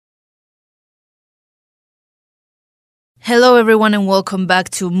Hello everyone and welcome back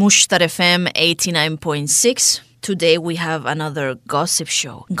to Mushtar FM 89.6. Today we have another gossip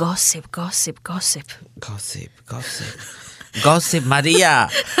show. Gossip. Gossip, Maria.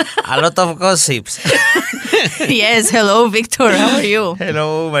 A lot of gossips. Yes, hello Victor, how are you?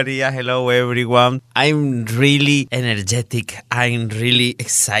 Hello, Maria. Hello, everyone. I'm really energetic. I'm really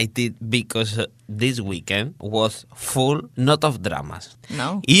excited because this weekend was full, not of dramas.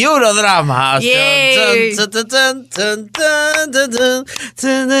 No. Eurodramas. Yay!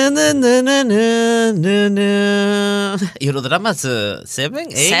 Eurodramas 7,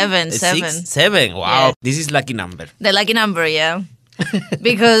 8? Seven. 6, 7. Wow. Yeah. This is lucky number. The lucky number, yeah.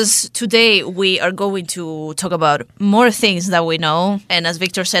 Because today we are going to talk about more things that we know. And as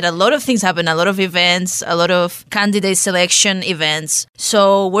Victor said, a lot of things happen, a lot of events, a lot of candidate selection events.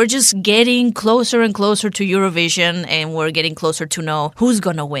 So we're just getting closer and closer to Eurovision, and we're getting closer to know who's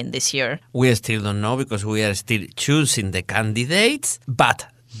going to win this year. We still don't know because we are still choosing the candidates, but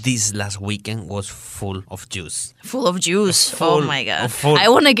this last weekend was full of juice. Full of juice. Full Oh my God. of I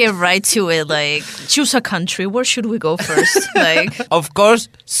want to get right to it. Like, choose a country. Where should we go first? Like, Of course,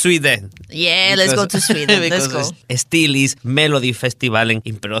 Sweden. yeah, let's go to Sweden. Let's go. Still is Melodifestivalen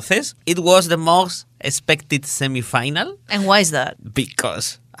in process. It was the most expected semi-final And why is that?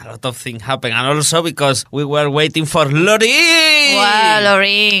 because a lot of things happened, and also because we were waiting for Loreen. Wow,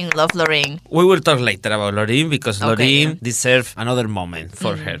 Loreen. Love Loreen. We will talk later about Loreen because Okay, Loreen yeah. deserves another moment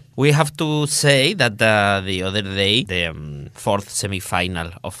for her. We have to say that the other day, the fourth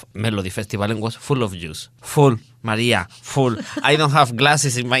semi-final of Melodifestivalen was full of juice. Full, Maria, full. I don't have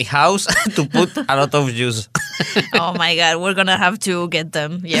glasses in my house to put a lot of juice. Oh my God, we're going to have to get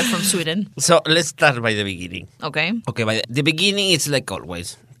them. Yeah, from Sweden. So let's start by the beginning. Okay. Okay, by the beginning, it's like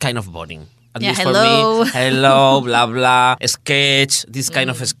always, kind of boring. At Yeah, least hello. for me, hello, blah, blah, sketch, this kind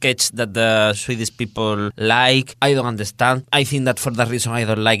of sketch that the Swedish people like. I don't understand. I think that for that reason, I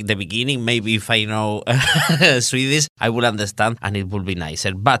don't like the beginning. Maybe if I know Swedish, I will understand and it will be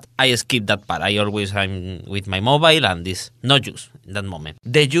nicer. But I skip that part. I'm with my mobile and this, no juice in that moment.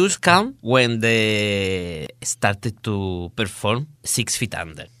 The juice come when they started to perform 6 Feet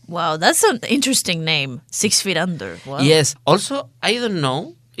Under. Wow, that's an interesting name. 6 Feet Under. Wow. Yes. Also, I don't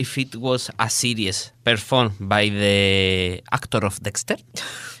know if it was a series performed by the actor of Dexter.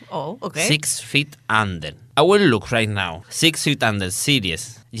 Oh, okay. 6 Feet Under. I will look right now. 6 Feet Under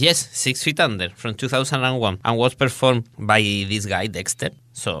series. Yes, 6 Feet Under from 2001 and was performed by this guy, Dexter.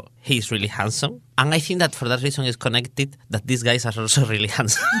 So he's really handsome. And I think that for that reason is connected that these guys are also really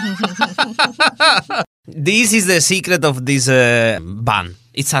handsome. This is the secret of this band.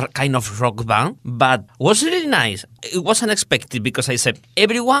 It's a kind of rock band, but was really nice. It was unexpected because I said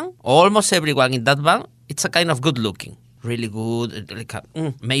everyone, almost everyone in that band, it's a kind of good looking. Really good. Like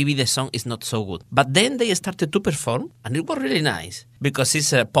maybe the song is not so good. But then they started to perform and it was really nice because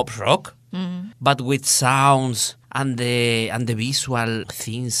it's pop rock, but with sounds and the visual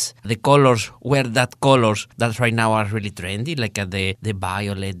things. The colors were that colors that right now are really trendy, like the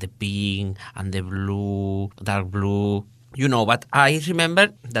violet, the pink, and the blue, dark blue. You know, but I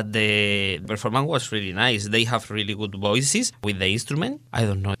remember that the performance was really nice. They have really good voices with the instrument. I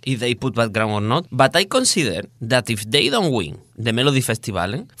don't know if they put background or not, but I consider that if they don't win the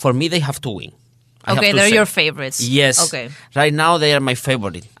Melodifestivalen, for me they have to win. Okay, they're your favorites. Yes. Okay. Right now they are my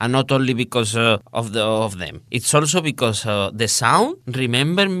favorite, and not only because of them. It's also because the sound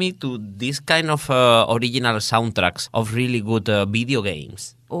remember me to this kind of original soundtracks of really good video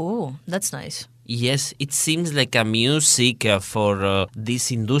games. Oh, that's nice. Yes, it seems like a music for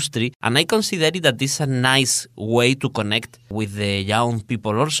this industry, and I consider it that this is a nice way to connect with the young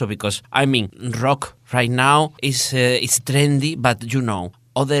people also, because, I mean, rock right now is it's trendy, but you know,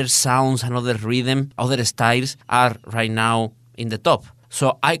 other sounds and other rhythm, other styles are right now in the top.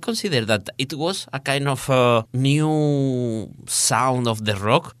 So I consider that it was a kind of new sound of the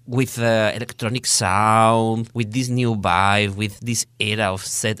rock with electronic sound, with this new vibe, with this era of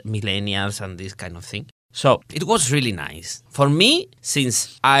set millennials and this kind of thing. So it was really nice. For me,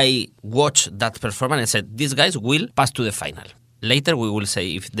 since I watched that performance, I said, these guys will pass to the final. Later we will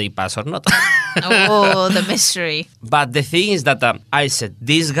say if they pass or not. Oh, the mystery. But the thing is that I said,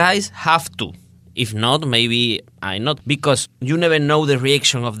 these guys have to. If not, maybe I not. Because you never know the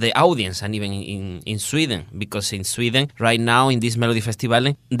reaction of the audience, and even in Sweden. Because in Sweden, right now, in this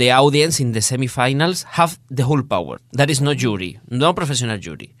Melodifestivalen, the audience in the semi-finals have the whole power. There is no jury, no professional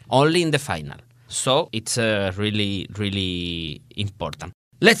jury, only in the final. So it's really, really important.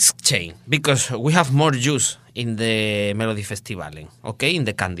 Let's change, because we have more juice in the Melodifestivalen, okay, in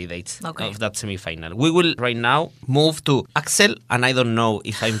the candidates of that semi-final. We will right now move to Axel, and I don't know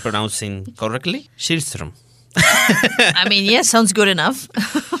if I'm pronouncing correctly, Schillström. I mean, yeah, sounds good enough.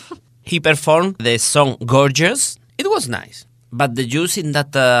 He performed the song Gorgeous. It was nice. But the use in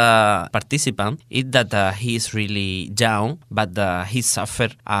that participant is that he is really down, but he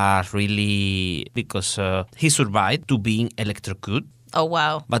suffered really because he survived to being electrocuted. Oh,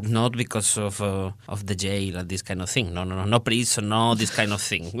 wow. But not because of the jail and this kind of thing. No prison, no this kind of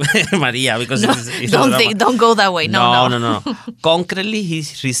thing. Maria, because it's don't go that way. No. Concretely, he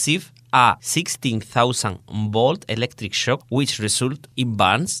received a 16,000 volt electric shock, which result in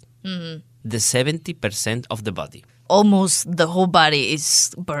burns the 70% of the body. Almost the whole body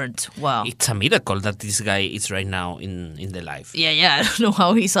is burnt. Wow. It's a miracle that this guy is right now in the life. Yeah. I don't know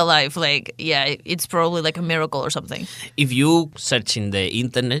how he's alive. Like, yeah, it's probably like a miracle or something. If you search in the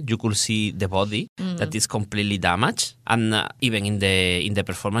internet, you could see the body that is completely damaged. And even in the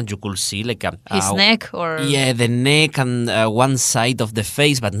performance, you could see like his neck or... Yeah, the neck and one side of the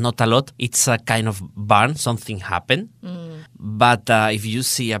face, but not a lot. It's a kind of burn. Something happened. But if you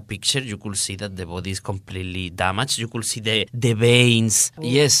see a picture, you could see that the body is completely damaged. You could see the veins. Ooh.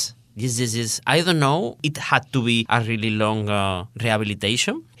 Yes. I don't know. It had to be a really long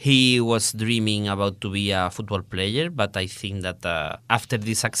rehabilitation. He was dreaming about to be a football player, but I think that after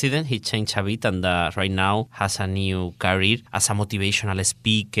this accident, he changed a bit and right now has a new career as a motivational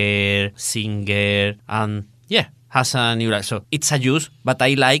speaker, singer, and yeah, has a new life. So it's a use, but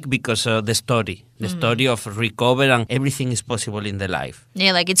I like because the story of recover and everything is possible in the life.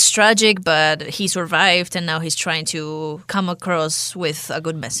 Yeah, like it's tragic, but he survived and now he's trying to come across with a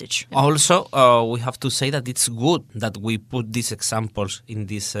good message. Also, we have to say that it's good that we put these examples in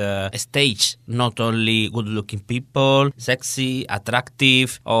this stage. Not only good-looking people, sexy,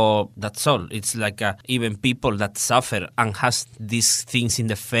 attractive, or that's all. It's like even people that suffer and has these things in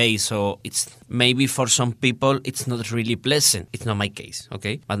the face. So it's maybe for some people it's not really pleasant. It's not my case,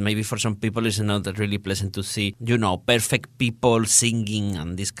 okay? But maybe for some people it's not really pleasant to see, perfect people singing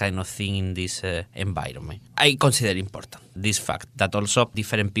and this kind of thing in this environment. I consider important this fact that also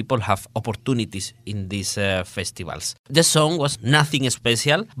different people have opportunities in these festivals. The song was nothing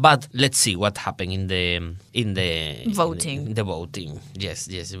special, but let's see what happened in the voting. In the voting. Yes,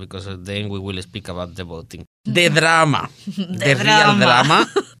 because then we will speak about the voting. The drama, the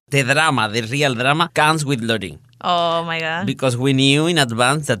real drama comes with Loreen. Oh my God. Because we knew in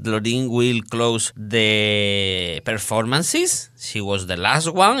advance that Loreen will close the performances. She was the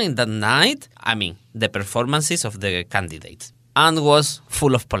last one in that night. I mean, the performances of the candidates. And was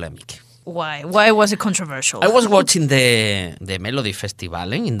full of polemic. Why? Why was it controversial? I was watching the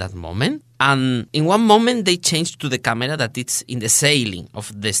Melodifestivalen in that moment. And in one moment, they changed to the camera that it's in the ceiling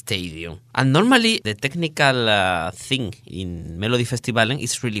of the stadium. And normally, the technical thing in Melodifestivalen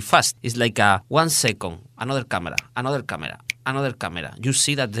is really fast. It's like 1 second, another camera. You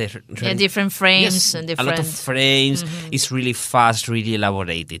see that different frames and different... A lot of frames. It's really fast, really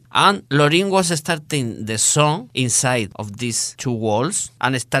elaborated. And Loreen was starting the song inside of these 2 walls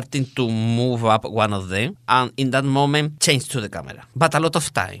and starting to move up one of them. And in that moment, changed to the camera. But a lot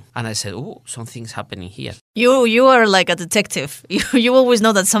of time. And I said, oh, something's happening here. You are like a detective. You always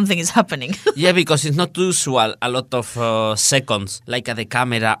know that something is happening. Yeah, because it's not usual a lot of seconds, like the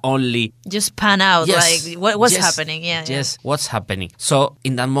camera only. Just pan out, like what's happening? Yes, what's happening? So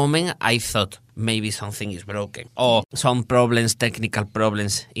in that moment, I thought maybe something is broken or some problems, technical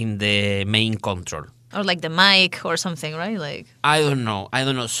problems in the main control. Or like the mic or something, right? Like I don't know.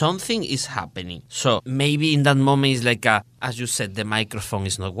 Something is happening. So maybe in that moment it's like, as you said, the microphone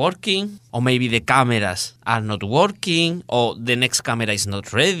is not working. Or maybe the cameras are not working. Or the next camera is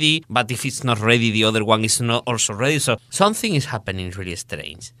not ready. But if it's not ready, the other one is not also ready. So something is happening really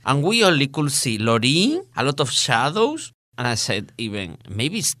strange. And we only could see Loreen, a lot of shadows. And I said even,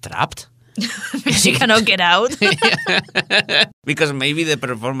 maybe it's trapped. She cannot get out. Because maybe the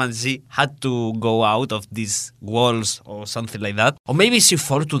performance she had to go out of these walls or something like that. Or maybe she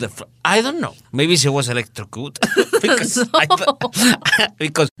fell to the floor. I don't know. Maybe she was electrocuted. because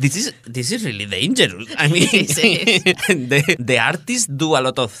because this is really dangerous. I mean, the artists do a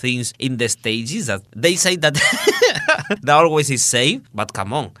lot of things in the stages that they say that that always is safe. But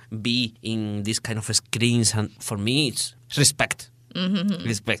come on, be in this kind of screens, and for me it's respect.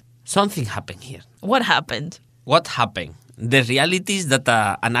 Respect. Something happened here. What happened? The reality is that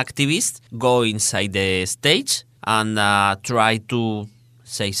an activist go inside the stage and try to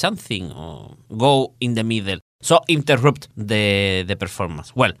say something or go in the middle. So interrupt the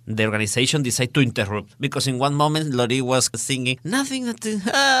performance. Well, the organization decided to interrupt because in one moment Lori was singing nothing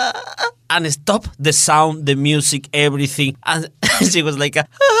and stop the sound, the music, everything. And she was like,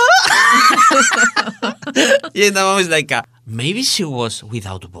 Yeah, that moment is like, maybe she was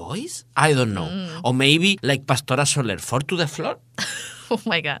without voice? I don't know. Or maybe like Pastora Soler, fall to the floor? Oh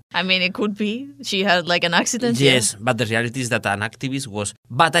my God. I mean, it could be. She had like an accident. Yes, but the reality is that an activist was.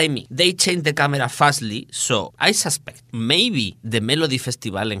 But I mean, they changed the camera fastly, so I suspect maybe the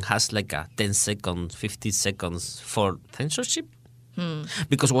Melodifestivalen has like a 10 seconds, 50 seconds for censorship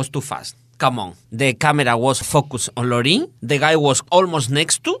because it was too fast. Come on. The camera was focused on Loreen. The guy was almost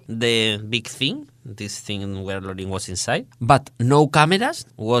next to the big thing, this thing where Loreen was inside. But no cameras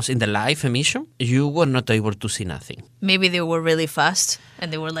was in the live emission. You were not able to see nothing. Maybe they were really fast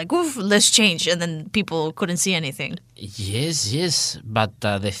and they were like, oof, let's change. And then people couldn't see anything. Yes. But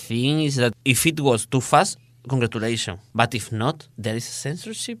the thing is that if it was too fast, congratulations. But if not, there is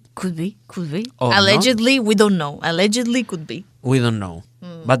censorship. Could be. Or Allegedly, we don't know. Allegedly could be. We don't know.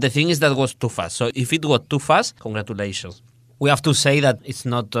 But the thing is that was too fast. So if it was too fast, congratulations. We have to say that it's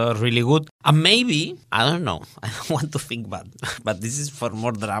not really good. And maybe, I don't know, I don't want to think bad, but this is for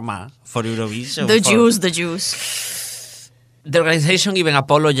more drama, for Eurovision. The Jews. The organization even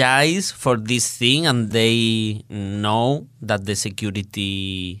apologized for this thing, and they know that the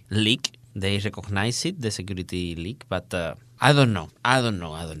security leak, they recognize it, the security leak, but I don't know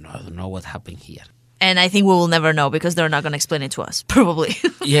what happened here. And I think we will never know because they're not going to explain it to us, probably.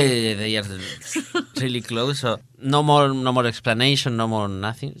 Yeah, they are really close. So no more explanation, no more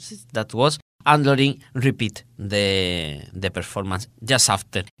nothing. That was. And Loreen repeat the performance just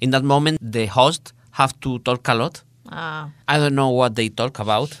after. In that moment, the host have to talk a lot. I don't know what they talk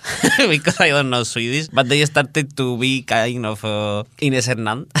about because I don't know Swedish, but they started to be kind of Ines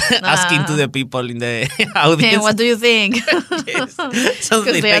Hernan asking to the people in the audience. Hey, what do you think? Yes,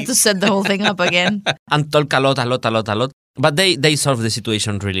 Because they had to set the whole thing up again. And talk a lot. But they solved the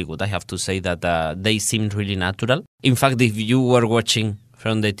situation really good. I have to say that they seemed really natural. In fact, if you were watching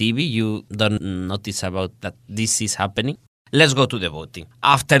from the TV, you don't notice about that this is happening. Let's go to the voting.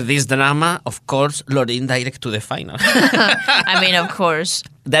 After this drama, of course, Loreen direct to the final. I mean, of course.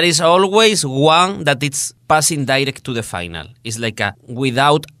 There is always one that it's passing direct to the final. It's like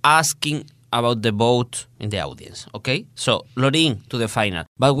without asking about the vote in the audience, okay? So, Loreen to the final.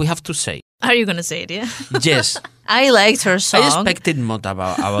 But we have to say... Are you going to say it, yeah? Yes. I liked her song. I expected more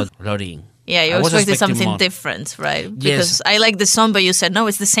about Loreen. Yeah, you expected something more different, right? Because Yes. I like the song, but you said, no,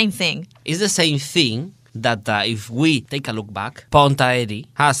 it's the same thing. It's the same thing that if we take a look back, Ponta Eri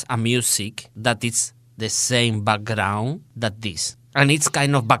has a music that is the same background that this. And it's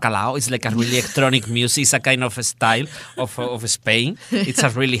kind of bacalao. It's like a really electronic music. It's a kind of a style of Spain. It's a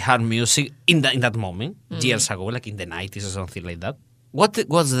really hard music in that moment, years ago, like in the 90s or something like that. What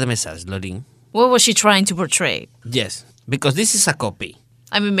was the message, Loreen? What was she trying to portray? Yes, because this is a copy.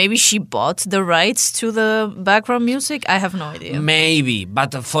 I mean, maybe she bought the rights to the background music? I have no idea. Maybe,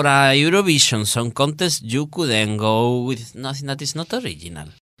 but for a Eurovision Song Contest, you couldn't go with nothing that is not original.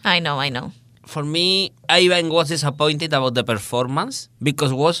 I know. For me, I even was disappointed about the performance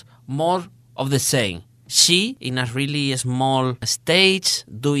because it was more of the same. She, in a really small stage,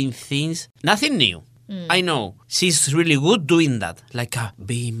 doing things, nothing new. I know, she's really good doing that. Like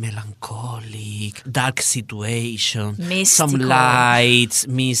being melancholic, dark situation, Mystical. some lights,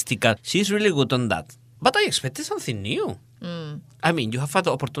 mystical. She's really good on that. But I expected something new. I mean, you have had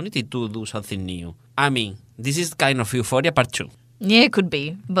the opportunity to do something new. I mean, this is kind of Euphoria Part 2. Yeah, it could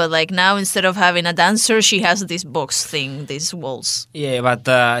be. But like now, instead of having a dancer, she has this box thing, these walls. Yeah,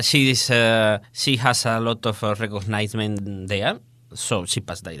 but she has a lot of recognition there. So she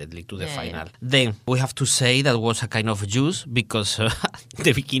passed directly to the final. Then we have to say that was a kind of juice because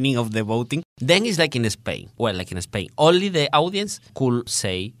the beginning of the voting. Then it's like in Spain. Well, like in Spain. Only the audience could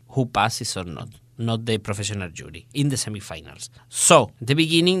say who passes or not the professional jury in the semifinals. So, at the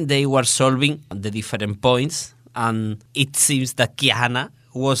beginning, they were solving the different points. And it seems that Kiana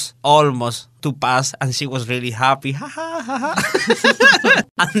was almost to pass and she was really happy. Ha, ha, ha, ha.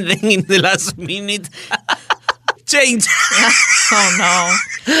 And then in the last minute... change. Oh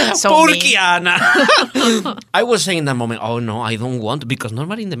no. So Poor mean. Kiana. I was saying in that moment, oh no, I don't want, because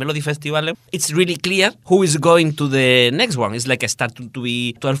normally in the Melodifestivalen, it's really clear who is going to the next one. It's like a start to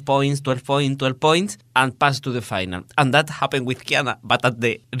be 12 points, 12 points, 12 points, and pass to the final. And that happened with Kiana, but at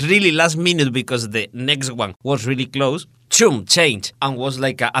the really last minute, because the next one was really close, change, and was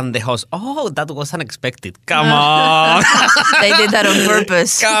like, and the host, oh, that was unexpected. Come on. They did that on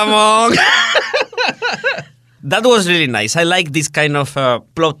purpose. Come on. That was really nice. I like this kind of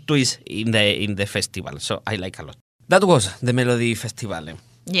plot twist in the festival, so I like a lot. That was the Melodifestivalen.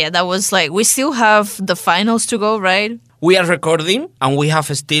 Yeah, that was like, we still have the finals to go, right? We are recording, and we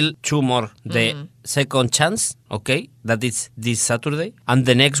have still 2 more. The second chance, okay, that is this Saturday, and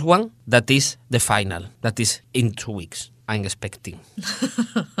the next one, that is the final, that is in 2 weeks. I'm expecting.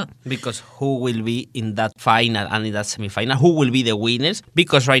 Because who will be in that final and in that semi-final? Who will be the winners?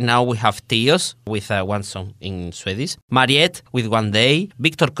 Because right now we have Tios with one song in Swedish, Mariette with One Day,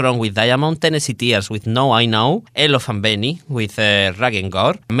 Victor Kron with Diamond, Tennessee Tears with No I Know, Elof and Benny with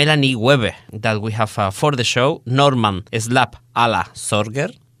Ragengore, Melanie Webbe that we have for the show, Norman Slap a la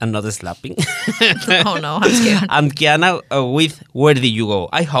Sorger, and not slapping. Oh no, I'm scared. And Kiana with Where Did You Go?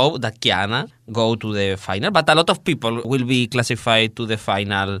 I hope that Kiana go to the final, but a lot of people will be classified to the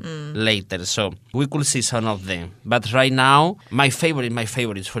final later, so we could see some of them. But right now, my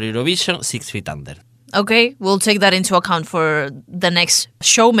favorites for Eurovision, 6 Feet Under. Okay, we'll take that into account for the next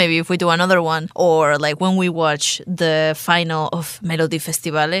show, maybe if we do another one, or like when we watch the final of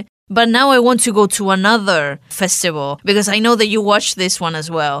Melodifestivalen. But now I want to go to another festival, because I know that you watched this one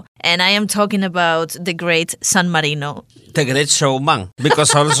as well. And I am talking about the great San Marino. The Great Showman,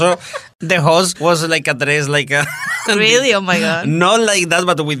 because also the host was like a dress like a... Really? Oh my God. Not like that,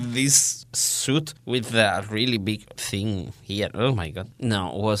 but with this suit with a really big thing here. Oh my God. No,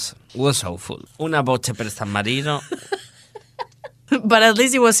 it was awful. Una voce per San Marino. But at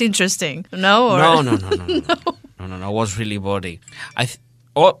least it was interesting, no? Or... No. No, it was really boring. I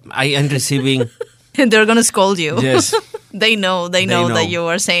am receiving... And they're going to scold you. Yes. They know that you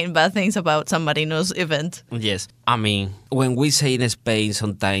are saying bad things about San Marino's event. Yes. I mean, when we say in Spain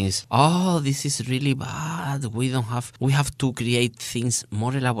sometimes, oh, this is really bad. We have to create things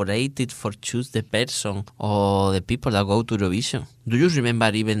more elaborated for choose the person or the people that go to Eurovision. Do you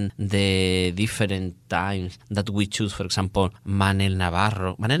remember even the different times that we choose, for example, Manel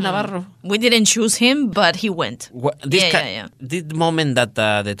Navarro? Navarro? We didn't choose him, but he went. This moment that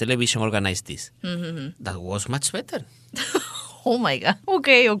the television organized this, that was much better. Oh my God.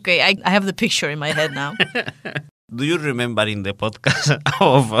 Okay. I have the picture in my head now. Do you remember in the podcast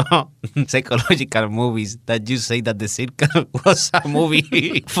of psychological movies that you say that The Circle was a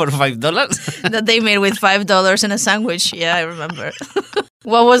movie for $5? That they made with $5 and a sandwich. Yeah, I remember.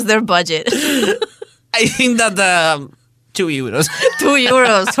 What was their budget? I think that €2.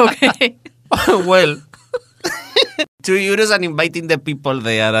 €2, okay. Well, €2 and inviting the people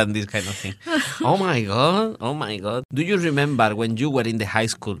there and this kind of thing. Oh my God. Do you remember when you were in the high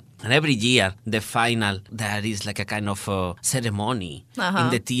school and every year the final there is like a kind of ceremony in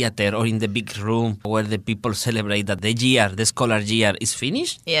the theater or in the big room where the people celebrate that the scholar year is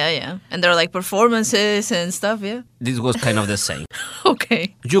finished? Yeah. And there are like performances and stuff, yeah? This was kind of the same.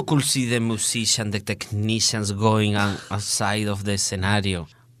 Okay. You could see the musicians, the technicians going outside of the scenario.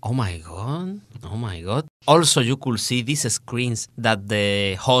 Oh my God. Also, you could see these screens that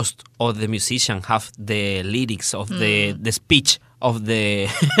the host or the musician have the lyrics of the speech of the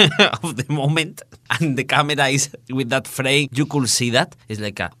of the moment, and the camera is with that frame. You could see that. It's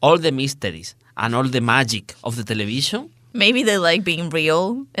like all the mysteries and all the magic of the television. Maybe they like being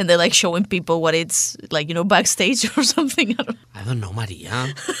real and they like showing people what it's like, backstage or something. I don't know,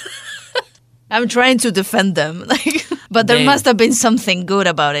 Maria. I'm trying to defend them, but there must have been something good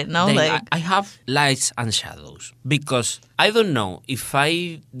about it, no? I have lights and shadows, because I don't know if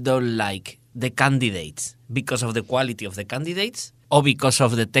I don't like the candidates because of the quality of the candidates or because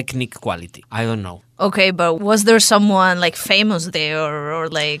of the technique quality. I don't know. Okay, but was there someone like famous there or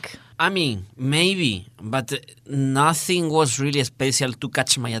like... I mean, maybe, but nothing was really special to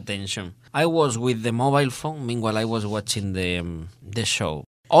catch my attention. I was with the mobile phone, meanwhile I was watching the show.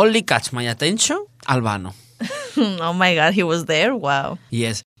 Only catch my attention, Albano. Oh my God, he was there? Wow.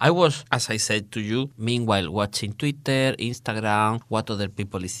 Yes, I was, as I said to you, meanwhile watching Twitter, Instagram, what other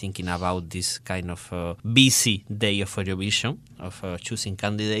people is thinking about this kind of busy day of Eurovision, of choosing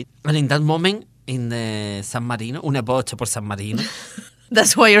candidate. And in that moment, in San Marino, una voce por San Marino.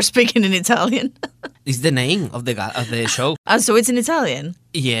 That's why you're speaking in Italian. It's the name of the show. So it's in Italian?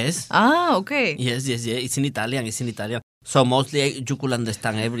 Yes. Okay. Yes. It's in Italian. So mostly you could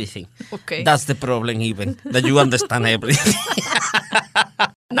understand everything. Okay. That's the problem even, that you understand everything.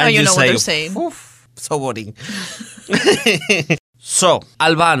 Now you know what they're saying. Oof, so boring. So,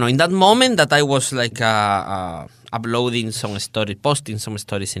 Albano, in that moment that I was like uploading some stories, posting some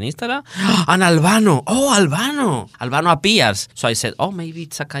stories in Instagram, and Albano appears. So I said, maybe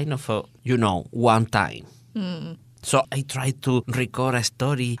it's a kind of one time. So I tried to record a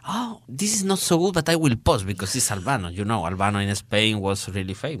story. This is not so good, but I will post because it's Albano. Albano in Spain was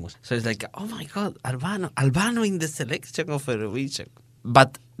really famous. So it's like, oh my God, Albano in the selection of Eurovision.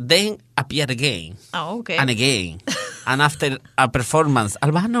 But then appear again. Oh, okay. And again. And after a performance,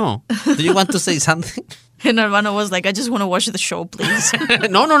 Albano, do you want to say something? And Albano was like, I just want to watch the show, please.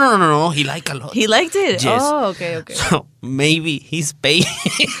 No. He liked a lot. He liked it? Yes. Oh, okay. So maybe he's paying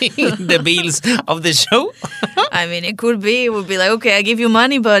the bills of the show. I mean, it could be. It would be like, okay, I give you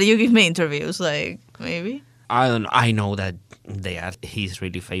money, but you give me interviews. Like, maybe. I don't know. I know that he's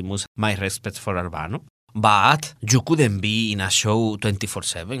really famous. My respect for Albano. But you couldn't be in a show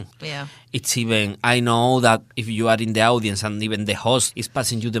 24/7. Yeah. It's even, I know that if you are in the audience and even the host is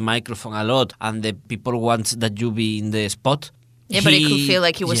passing you the microphone a lot and the people want that you be in the spot. Yeah, but it could feel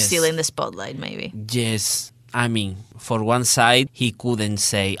like he was yes, still in the spotlight, maybe. Yes. I mean, for one side, he couldn't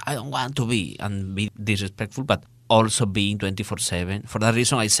say, I don't want to be, and be disrespectful, but also being 24/7. For that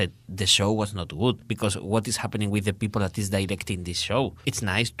reason, I said the show was not good, because what is happening with the people that is directing this show? It's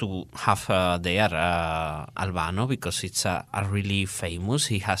nice to have there Albano, because it's a really famous.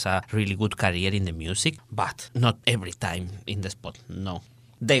 He has a really good career in the music, but not every time in the spot. No.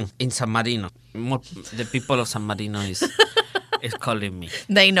 Then in San Marino, the people of San Marino is calling me.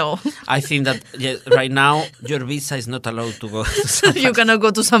 They know. I think that right now your visa is not allowed to go to San Marino. You cannot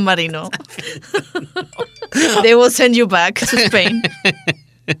go to San Marino. They will send you back to Spain.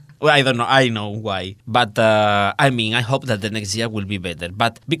 Well, I don't know. I know why. But, I mean, I hope that the next year will be better.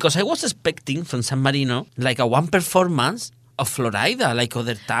 But because I was expecting from San Marino, like a one performance of Florida, like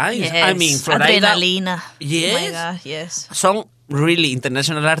other times. Yes. I mean, Florida. Adrenalina. Yes. Oh my God, yes. Some really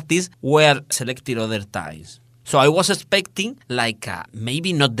international artists were selected other times. So I was expecting like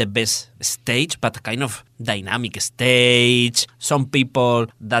maybe not the best stage, but a kind of dynamic stage. Some people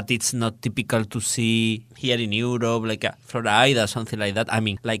that it's not typical to see here in Europe, like Florida, something like that. I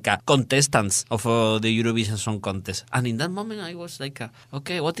mean, like contestants of the Eurovision Song Contest. And in that moment, I was like,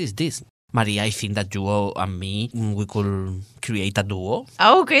 okay, what is this? Maria, I think that you and me, we could create a duo.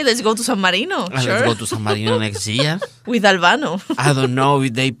 Oh, okay, let's go to San Marino. And sure. let's go to San Marino next year. With Albano. I don't know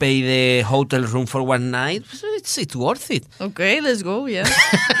if they pay the hotel room for one night. It's worth it. Okay, let's go, yeah.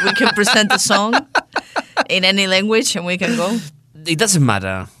 We can present a song in any language and we can go. It doesn't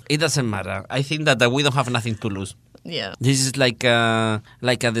matter. I think that we don't have nothing to lose. Yeah. This is like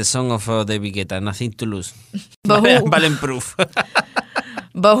the song of David Guetta, nothing to lose. But who, Bulletproof.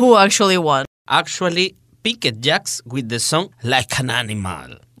 but who actually won? Actually, Picket Jacks with the song Like an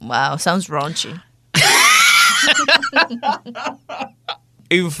Animal. Wow, sounds raunchy.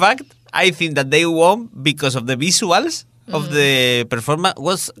 In fact, I think that they won because of the visuals of the performance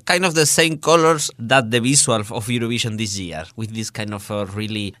was kind of the same colors that the visual of Eurovision this year, with this kind of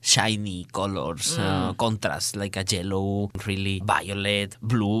really shiny colors, contrast, like a yellow, really violet,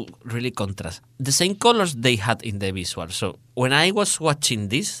 blue, really contrast. The same colors they had in the visual. So when I was watching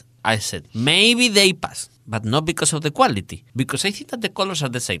this, I said, maybe they pass, but not because of the quality, because I think that the colors are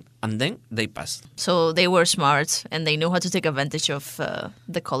the same, and then they pass. So they were smart and they knew how to take advantage of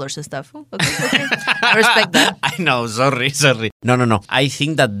the colors and stuff. Oh, okay. I respect that. I know, sorry. No. I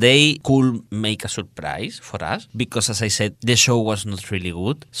think that they could make a surprise for us, because as I said, the show was not really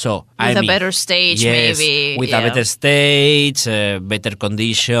good. So With a better stage, yes, maybe. With a better stage, better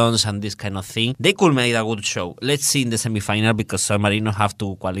conditions, and this kind of thing. They could make a good show. Let's see in the semi-final, because San Marino have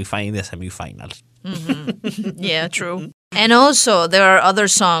to qualify in the semi-finals. Yeah, true. And also, there are other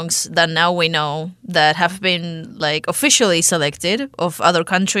songs that now we know that have been like officially selected of other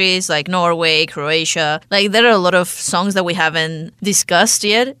countries like Norway, Croatia. Like there are a lot of songs that we haven't discussed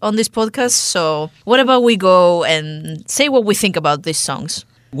yet on this podcast. So what about we go and say what we think about these songs?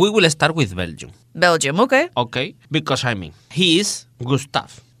 We will start with Belgium. Belgium, okay. Okay, because I mean, he is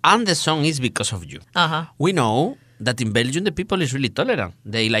Gustav, and the song is Because of You. Uh-huh. We know that in Belgium the people is really tolerant.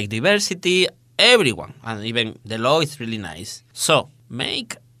 They like diversity, everyone, and even the law is really nice. So,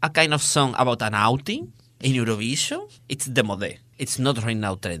 make a kind of song about an outing in Eurovision, it's the mode. It's not right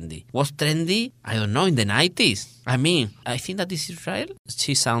now trendy. Was trendy, I don't know, in the 90s. I mean, I think that is Israel.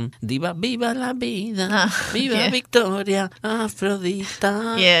 She sound Diva, Viva la vida, Viva yeah. Victoria,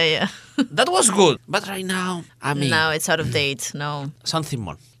 Aphrodita. Yeah. That was good. But right now, I mean... Now it's out of date, no. Something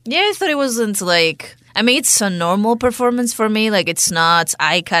more. Yeah, I thought it wasn't like... I mean, it's a normal performance for me. Like, it's not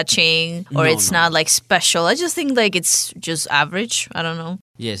eye-catching or it's not, like, special. I just think, like, it's just average. I don't know.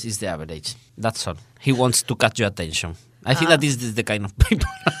 Yes, it's the average. That's all. He wants to catch your attention. I think that this is the kind of people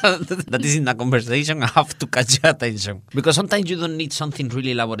that is in a conversation and have to catch your attention. Because sometimes you don't need something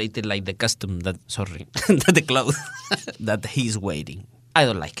really elaborated like the costume the clothes that he's wearing. I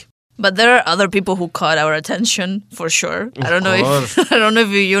don't like. But there are other people who caught our attention for sure. I don't know if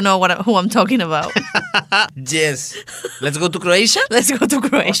you know who I'm talking about. Yes. Let's go to Croatia? Let's go to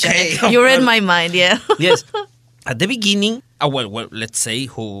Croatia. Okay, you read my mind, yeah. Yes. At the beginning, well, let's say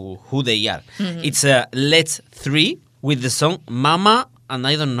who they are. Mm-hmm. It's Let's 3 with the song Mama and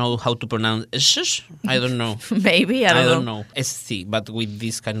I don't know how to pronounce sh. I don't know. Maybe, I don't know. SC, but with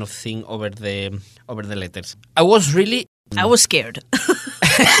this kind of thing over the letters. I was scared.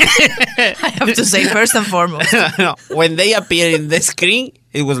 I have to say, first and foremost. No, when they appear in the screen,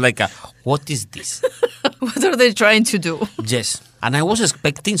 it was like, what is this? What are they trying to do? Yes. And I was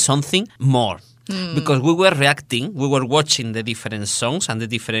expecting something more. Because we were watching the different songs and the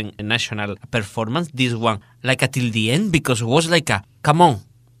different national performance. This one, like till the end, because it was like come on,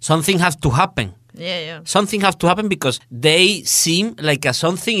 something has to happen. Yeah. Something has to happen because they seem like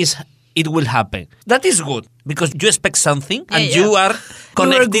it will happen. That is good because you expect something and you are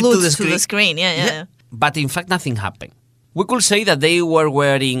connected to the screen. Yeah. But in fact, nothing happened. We could say that they were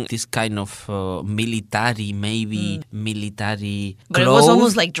wearing this kind of military clothes. But it was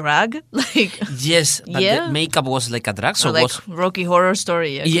almost like drag. Yes, but the makeup was like a drag. So or like Rocky Horror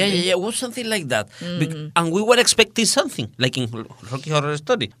Story. Yeah, it was something like that. And we were expecting something, like in Rocky Horror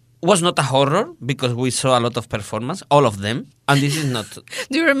Story. It was not a horror because we saw a lot of performance, all of them, and this is not.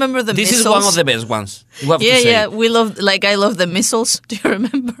 Do you remember the missiles? This is one of the best ones. You have to say. Yeah. I love the missiles. Do you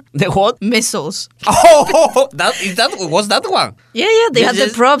remember? The what? Missiles. Oh, was that one? Yeah. They had the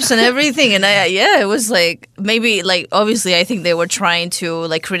props and everything, and it was like maybe like obviously I think they were trying to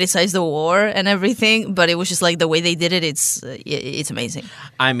like criticize the war and everything, but it was just like the way they did it. It's amazing.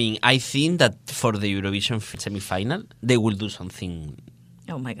 I mean, I think that for the Eurovision semi-final, they will do something.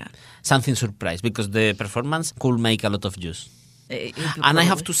 Oh my God. Something surprise because the performance could make a lot of use. And I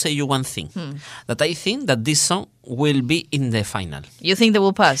have to say you one thing, that I think that this song will be in the final. You think they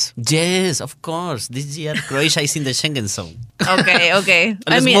will pass? Yes, of course. This year Croatia is in the Schengen zone. Okay.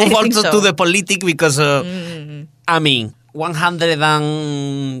 Let's move on to the politics because,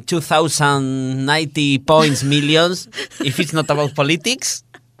 102,090 points millions, if it's not about politics.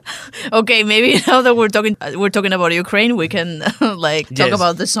 Okay, maybe now that we're talking about Ukraine, we can talk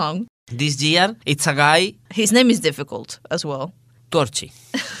about the song. This year, it's a guy. His name is difficult as well. Torchi.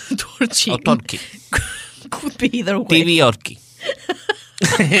 Torchi. Or Torki. Could be either way. TV Orki.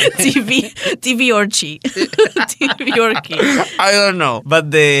 TV Orchi. TV Orki. I don't know,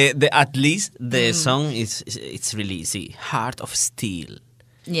 but at least the song it's really easy. Heart of Steel.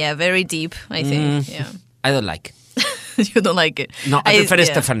 Yeah, very deep. I think. Yeah. I don't like. You don't like it? No, I prefer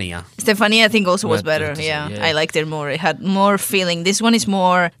Stefania. Stefania, I think, also was better. Yeah, I liked it more. It had more feeling. This one is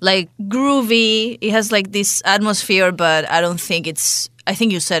more like groovy. It has like this atmosphere, but I don't think it's. I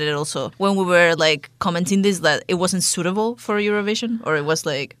think you said it also when we were like commenting this that it wasn't suitable for Eurovision, or it was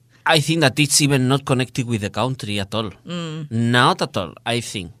like. I think that it's even not connected with the country at all. Not at all. I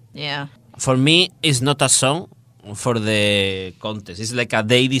think. Yeah. For me, it's not a song for the contest. It's like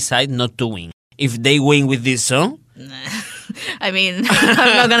they decide not to win. If they win with this song. I mean,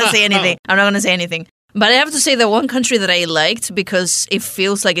 I'm not going to say anything. But I have to say that one country that I liked because it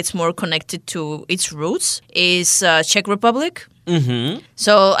feels like it's more connected to its roots is Czech Republic. Mm-hmm.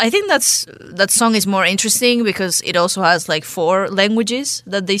 So I think that song is more interesting because it also has like 4 languages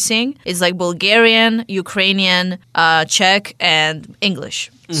that they sing. It's like Bulgarian, Ukrainian, Czech, and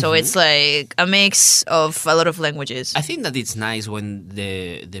English. So it's like a mix of a lot of languages. I think that it's nice when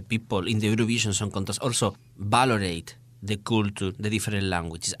the people in the Eurovision Song Contest also valorate the culture, the different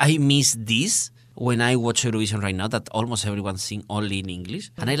languages. I miss this when I watch Eurovision right now, that almost everyone sing only in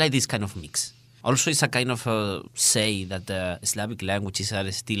English. And I like this kind of mix. Also, it's a kind of say that the Slavic languages are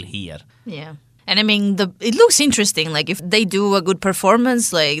still here. Yeah. And I mean, it looks interesting. Like, if they do a good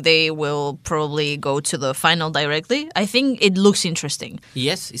performance, like, they will probably go to the final directly. I think it looks interesting.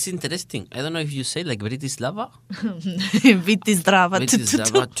 Yes, it's interesting. I don't know if you say, like, Bratislava? Bratislava.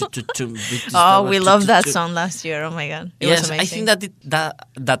 Oh, we loved that song last year. Oh, my God. It was amazing. I think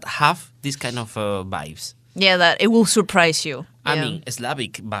that have this kind of vibes. Yeah, that it will surprise you. I mean,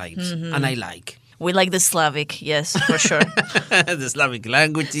 Slavic vibes. And I like. We like the Slavic, yes, for sure. The Slavic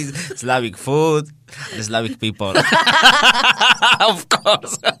languages, Slavic food, the Slavic people. Of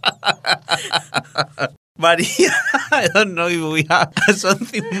course. Maria, I don't know if we have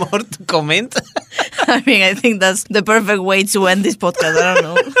something more to comment. I mean, I think that's the perfect way to end this podcast. I don't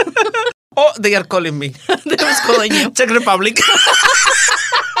know. Oh, they are calling me. They was calling you. Czech Republic.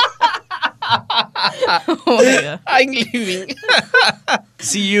 Oh my God. I'm leaving.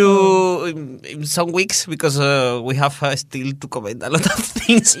 See you in some weeks because we have still to comment a lot of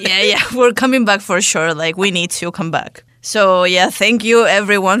things. Yeah, we're coming back for sure. Like, we need to come back. So, yeah, thank you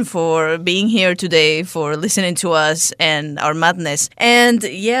everyone for being here today, for listening to us and our madness. And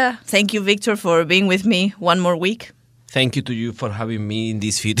yeah, thank you, Victor, for being with me one more week. Thank you to you for having me in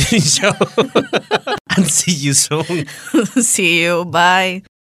this featuring show. And see you soon. See you. Bye.